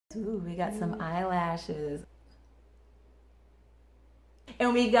Ooh, we got some eyelashes.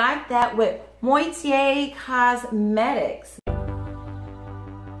 And we got that with Moitie Cosmetics.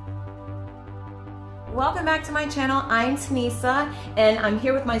 Welcome back to my channel. I'm Tanisa, and I'm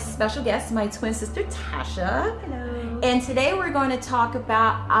here with my special guest, my twin sister, Tasha. Hello. And today we're going to talk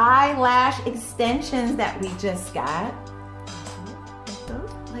about eyelash extensions that we just got.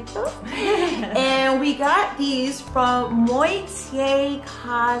 Like those? And we got these from Moitie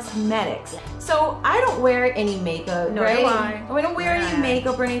Cosmetics. So I don't wear any makeup, Nor right? do I. We don't wear any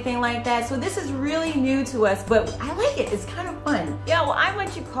makeup or anything like that. So this is really new to us, but I like it. It's kind of fun. Yeah, well, I'm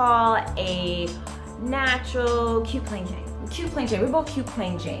what you call a natural cute plain Jane. Cute plain Jane. We're both cute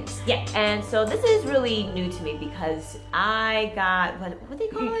plain Janes. Yeah, and so this is really new to me because I got, what do they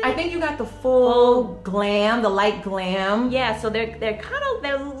call it? I think you got the full glam, the light glam. Yeah, so they're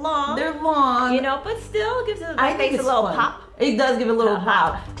long. They're long. You know, but still gives my face a little pop. It does give it a little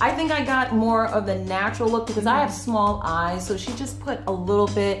pop. I think I got more of the natural look because I have small eyes, so she just put a little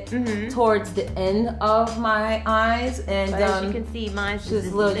bit towards the end of my eyes, and but as you can see, mine's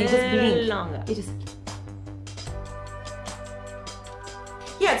just a little longer. It just.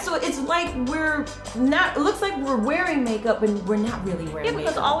 Yeah, so it's like we're not, it looks like we're wearing makeup, but we're not really wearing makeup. Yeah,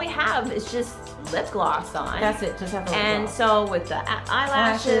 because all we have is just lip gloss on. That's it, just have the lip and gloss. So with the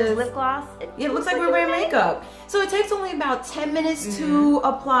eyelashes, lip gloss, it looks like we're wearing makeup. So it takes only about 10 minutes to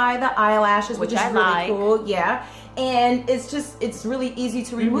apply the eyelashes, which is really cool. Yeah. And it's really easy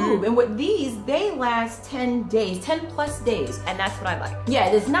to remove. And with these, they last 10 days, 10 plus days. And that's what I like. Yeah,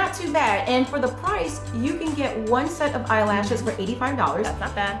 it's not too bad. And for the price, you can get one set of eyelashes for $85. That's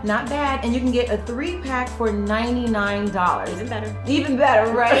not bad. Not bad. And you can get a 3-pack for $99. Even better. Even better,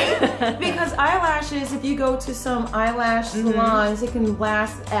 right? Because eyelashes, if you go to some eyelash salons, it can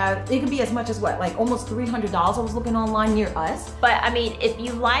last, it can be as much as what, like almost $300 I was looking online near us. But I mean, if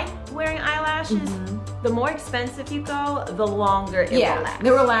you like wearing eyelashes, the more expensive you go, the longer it will last. They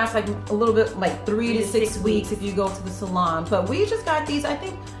will last like a little bit, like 3 to 6 weeks if you go to the salon. But we just got these, I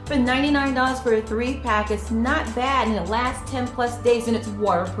think, for $99 for a 3-pack. It's not bad, and it lasts 10 plus days, and it's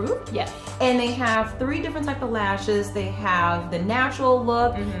waterproof. Yes. And they have 3 different types of lashes. They have the natural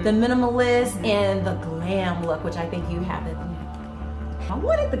look, the minimalist, and the glam look, which I think you have it. I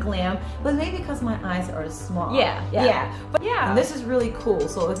wanted the glam, but maybe because my eyes are small. Yeah. But and this is really cool.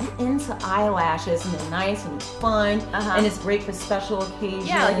 So if you're into eyelashes and they're nice and it's fun, and it's great for special occasions.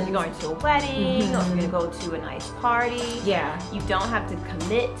 Yeah, like if you're going to a wedding or if you're gonna go to a nice party. Yeah. You don't have to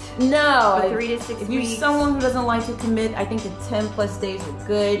commit. No. For 3 to 6 weeks. If you're someone who doesn't like to commit, I think the 10 plus days are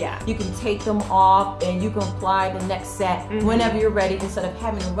good. Yeah. You can take them off and you can apply the next set whenever you're ready, instead of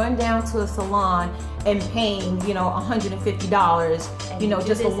having to run down to a salon and paying, you know, $150, you know,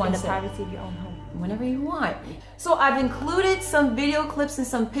 just for one set. Privacy of your own home. Whenever you want. So I've included some video clips and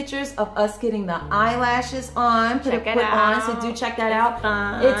some pictures of us getting the eyelashes on, put on, so do check that out.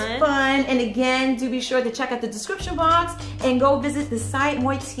 It's fun. And again, do be sure to check out the description box and go visit the site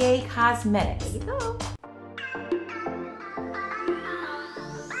Moitie Cosmetics. There you go.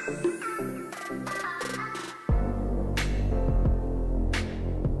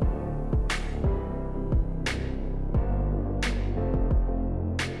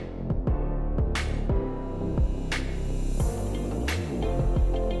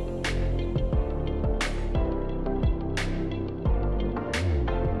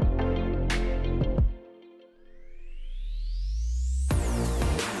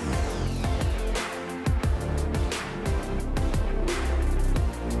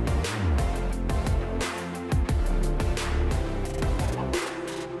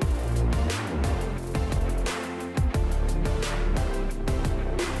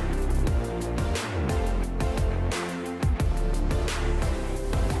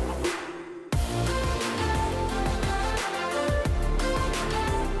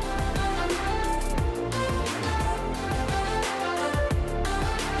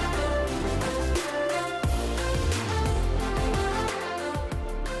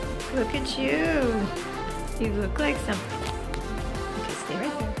 Look at you. You look like something. Okay, stay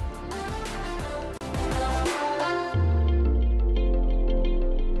right there.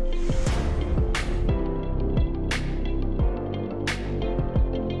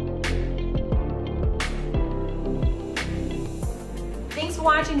 Thanks for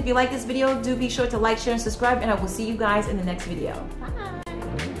watching. If you like this video, do be sure to like, share, and subscribe, and I will see you guys in the next video. Bye.